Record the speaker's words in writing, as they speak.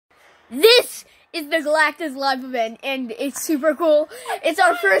This is the Galactus live event, and it's super cool. It's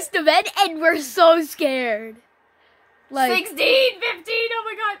our first event, and we're so scared. Like 16, 15, oh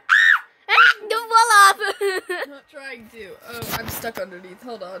my god. Don't fall off. I'm not trying to. Oh, I'm stuck underneath.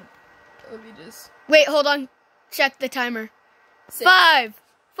 Hold on. Let me just... Wait, hold on. Check the timer. 6, 5,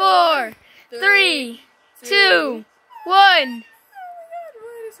 4, 3, 2, 1.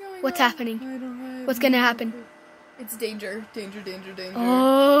 What's happening? What's gonna happen? It's danger, danger, danger, danger.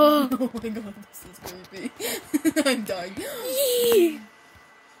 Oh. Oh my god, this is creepy. I'm dying.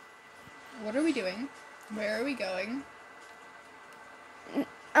 What are we doing? Where are we going?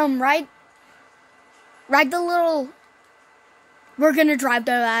 Ride the little... We're gonna drive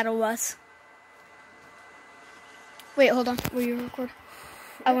the battle bus. Wait, hold on. Will you record?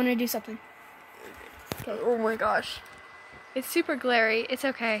 I want to do something. Okay. Oh my gosh. It's super glary. It's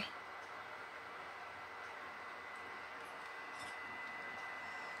okay.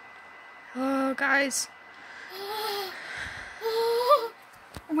 Oh, guys.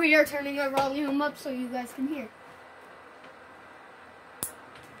 We are turning our volume up so you guys can hear.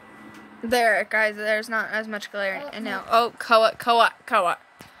 There, guys, there's not as much glare and now. Oh, Koa. Oh,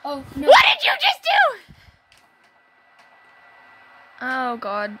 no. What did you just do? Oh,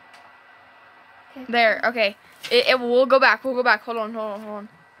 God. Okay. There, okay. We'll go back. Hold on.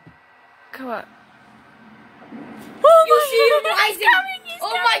 Koa. Oh, You see him rising.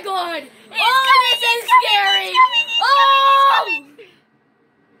 Oh, my God. Oh, this is scary. Oh!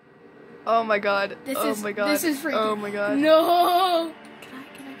 Oh, my God. My God. This is freaky. Oh, my God. No.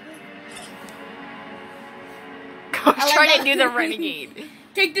 I was trying to do the renegade.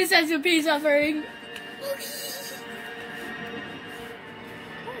 Take this as a peace offering.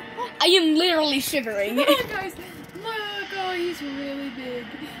 I am literally shivering. Oh, guys, look! Oh, he's really big.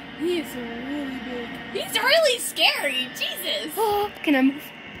 He's really big. He's really scary. Jesus. Oh, can I move?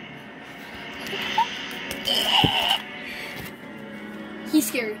 He's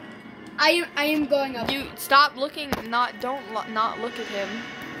scary. I am going up. You stop looking. Not look at him.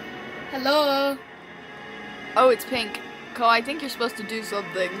 Hello. Oh, it's pink. Ko, I think you're supposed to do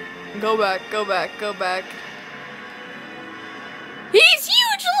something. Go back. He's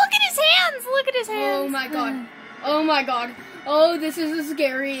huge! Look at his hands! Oh my god. Oh my god. Oh, this is the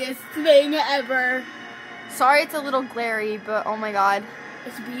scariest thing ever. Sorry it's a little glary, but oh my god.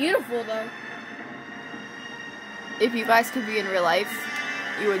 It's beautiful though. If you guys could be in real life,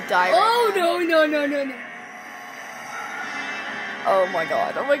 you would die Oh right now. no. Oh my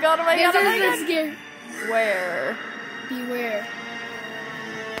god. This is scary. Where? Beware.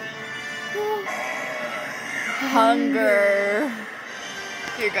 Hunger.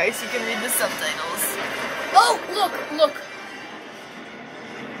 Here guys, you can read the subtitles. Oh, look.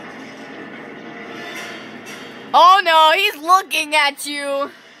 Oh no, he's looking at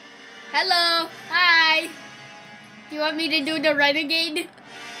you. Hello. Hi. Do you want me to do the renegade?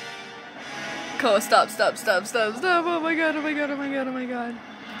 Ko, stop. Oh my god.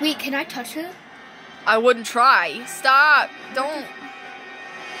 Wait, can I touch it? I wouldn't try. Stop. Don't.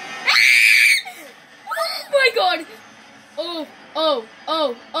 Oh my god. Oh.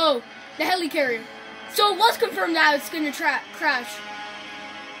 The helicarrier. So it was confirmed that it's gonna crash.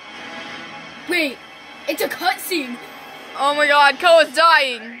 Wait, it's a cutscene. Oh my god, Ko is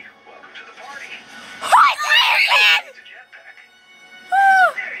dying. Welcome to the party. Hi, Iron It's a jetpack.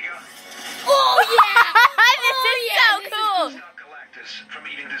 Man! There you go. Oh yeah. This is so cool. Stop Galactus from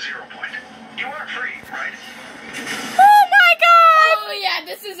eating the 0 point. You are free, right? Oh my god! Oh yeah,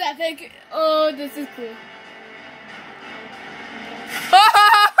 this is epic. Oh, this is cool.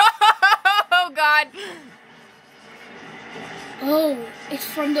 Oh god. Oh, it's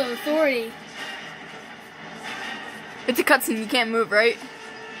from the Authority. It's a cutscene, you can't move, right?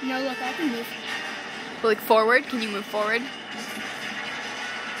 No, look, I can move. Like forward? Can you move forward?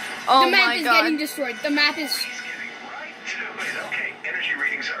 Oh The map my is god. getting destroyed. The map is... He's getting right to it. Okay, energy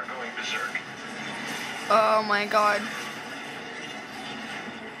readings are going berserk. Oh my god.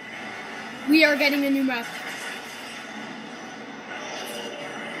 We are getting a new map.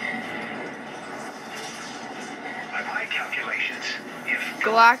 By my calculations, if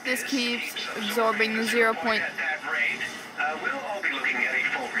Galactus keeps absorbing the 0 point. At that rate, we'll all be looking at a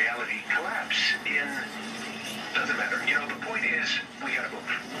full reality collapse in... Doesn't matter. You know, the point is, we gotta move.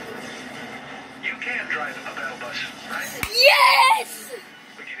 You can drive a battle bus, right? Yes!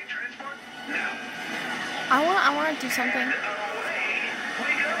 Beginning transport? No. I wanna do something. Away we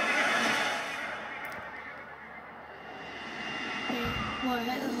go.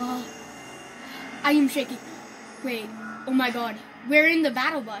 What? I am shaking. Wait. Oh my god. We're in the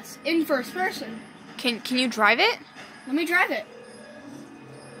battle bus. In first person. Can you drive it? Let me drive it.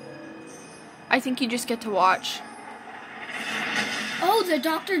 I think you just get to watch. Oh, the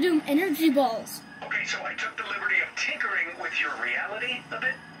Doctor Doom energy balls. Okay, so I took the liberty of tinkering with your reality a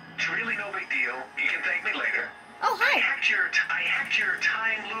bit. It's really no big deal. You can thank me later. Oh, I hi. hacked your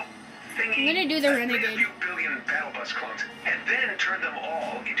time loop thingy. I'm gonna do the I made a renegade. few billion battle bus clones, and then turned them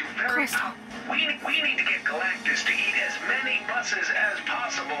all into very. Crystal. We need to get Galactus to eat as many buses as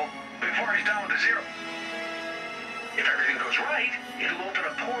possible before he's down to zero. If everything goes right, it'll open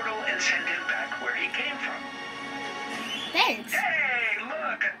a portal and send him back where he came from. Thanks. Hey,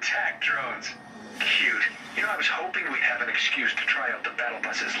 look, attack drones. Cute. You know, I was hoping we'd have an excuse to try out the battle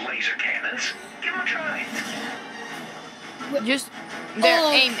bus's laser cannons. Give them a try. Just there.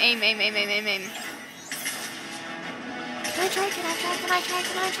 Oh. Aim. Can I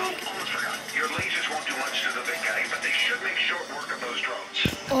try? Almost forgot. Your lasers won't do much to the big guy, but they should make short work of those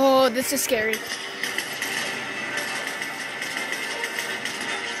drones. Oh, this is scary.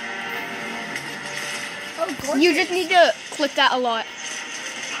 Oh, gorgeous. You just need to click that a lot.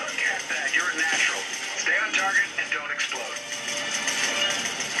 Look at that. You're a natural. Stay on target and don't explode.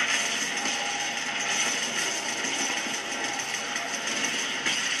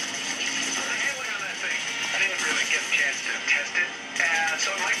 The handling on that thing, I didn't really get a chance to test it, so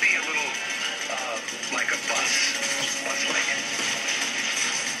it might be a little, like a bus-like.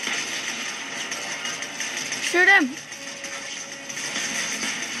 Shoot him.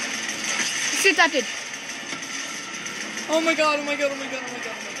 Shoot that dude. Oh my god. I admire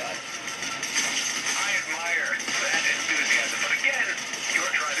that enthusiasm, but again,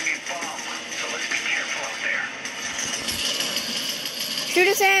 you're driving a bomb, so let's be careful out there. Shoot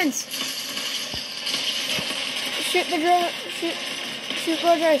his hands. Shoot the drone. Shoot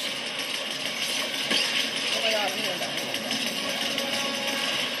Rogers. Oh my god, I'm gonna die.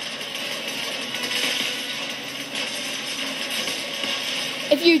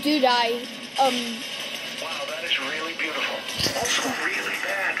 If you do die, Wow, that is really beautiful. Also really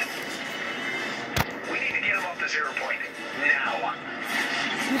bad. We need to get him off the zero point. Now.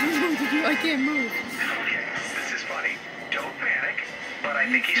 I can't move. Okay, this is funny. Don't panic, but I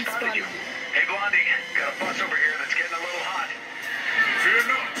think he spotted you. Hey, Blondie, got a bus over here that's getting a little hot. Fear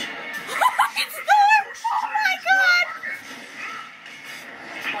not. it's Thor! Oh my god!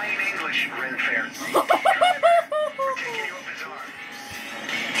 Plain English, Ren Fair. We're taking you up his arm.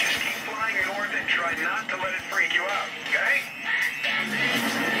 Just keep flying north and try not to let it freak you out, okay?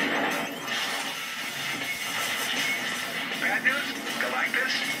 Bad news?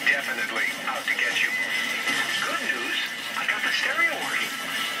 Galactus? Definitely out to get you. Good news? I got the stereo working.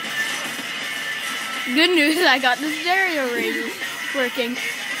 Good news, I got the stereo working.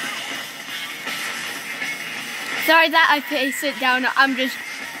 Sorry that I paced it down.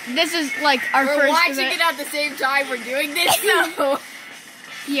 This is like our We're first watching event. it at the same time we're doing this, so.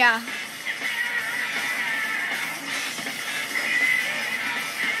 Yeah.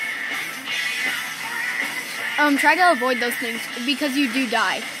 Try to avoid those things because you do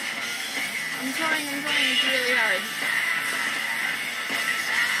die. I'm trying, it's really hard.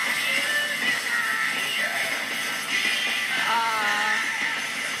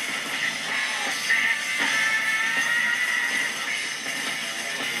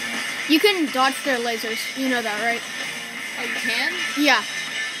 You can dodge their lasers. You know that, right? Oh, you can? Yeah.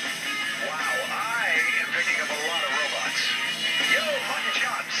 Wow, I am picking up a lot of robots. Yo, mutton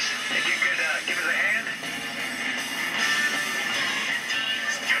chops. Think you could give us a hand?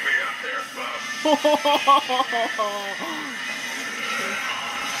 Get me up there, bub.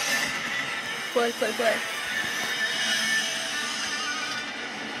 Play.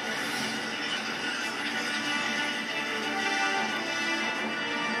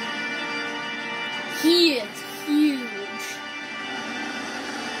 He is huge.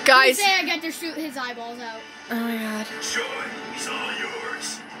 Guys. Say I get to shoot his eyeballs out. Oh my god. Sure, he's all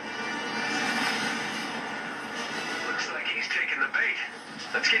yours. Looks like he's taking the bait.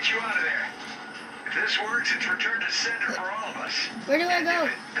 Let's get you out of there. If this works, it's return to center for all of us. Where do I And go?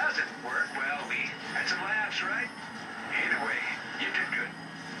 if it doesn't work, well, we had some laughs, right? Either way, you did good.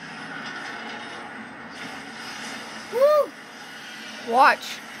 Woo!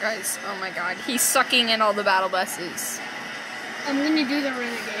 Watch. Guys, oh my god. He's sucking in all the battle buses. I'm gonna do the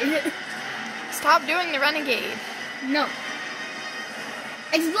renegade. Stop doing the renegade. No.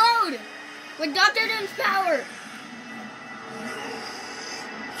 Explode! With Dr. Doom's power!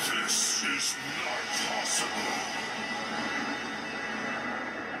 This is not possible.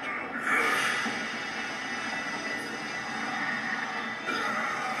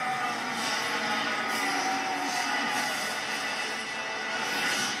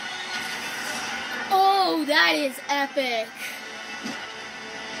 Oh, that is epic.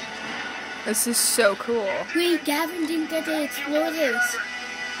 This is so cool. Wait, Gavin didn't get to explore this.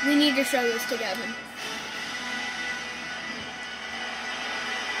 We need to show this to Gavin.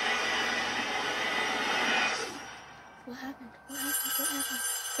 What happened? What happened? What happened?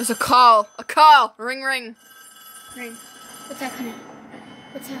 There's a call. A call. Ring, ring. Ring. What's happening?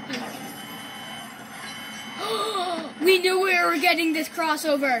 What's happening? We knew we were getting this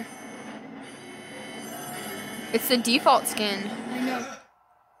crossover. It's the default skin. I know.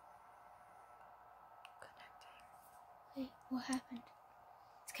 Wait, what happened?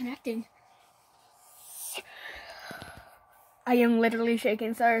 It's connecting. I am literally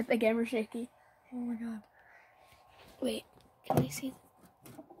shaking. Sorry if the camera's shaky. Oh my god. Wait, can they see?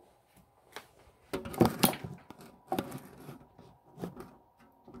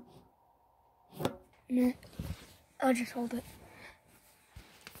 No, I'll just hold it.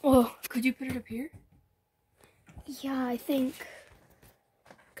 Oh, Could you put it up here? yeah, I think.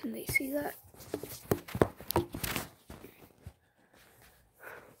 Can they see that?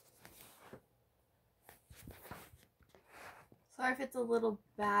 Sorry if it's a little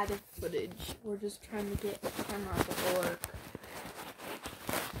bad footage. We're just trying to get the camera to work.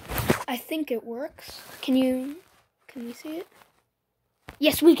 I think it works. Can we see it?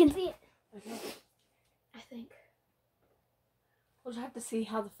 Yes, we can see it. Okay. I think. We'll just have to see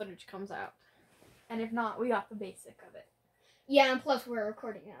how the footage comes out. And if not, we got the basic of it. Yeah, and plus we're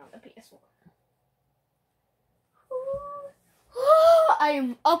recording it on the PS4. I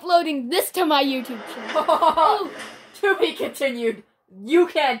am uploading this to my YouTube channel. Oh. To be continued. You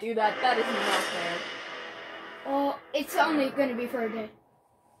can't do that. That is not fair. Oh, it's only going to be for a day.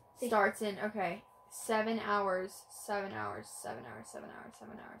 Starts in, okay, 7 hours, 7 hours, 7 hours, 7 hours,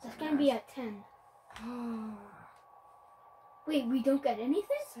 7 hours. That's going to be at 10. Wait, we don't get anything?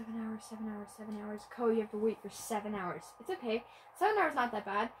 7 hours, 7 hours, 7 hours. Cole, you have to wait for 7 hours. It's okay. 7 hours not that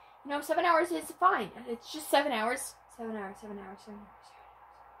bad. You know, 7 hours is fine. It's just 7 hours. 7 hours, 7 hours, 7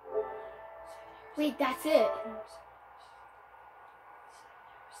 hours. Wait, that's it.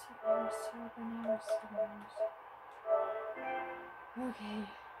 7 hours, 7 hours, 7 hours. Okay.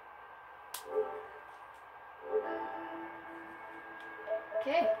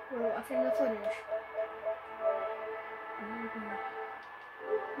 Okay, we're watching the footage.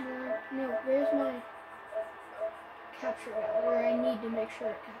 No, where's my capture at? Where I need to make sure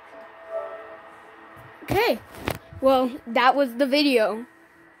it captures. Okay, well, that was the video.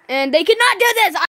 And they cannot do this!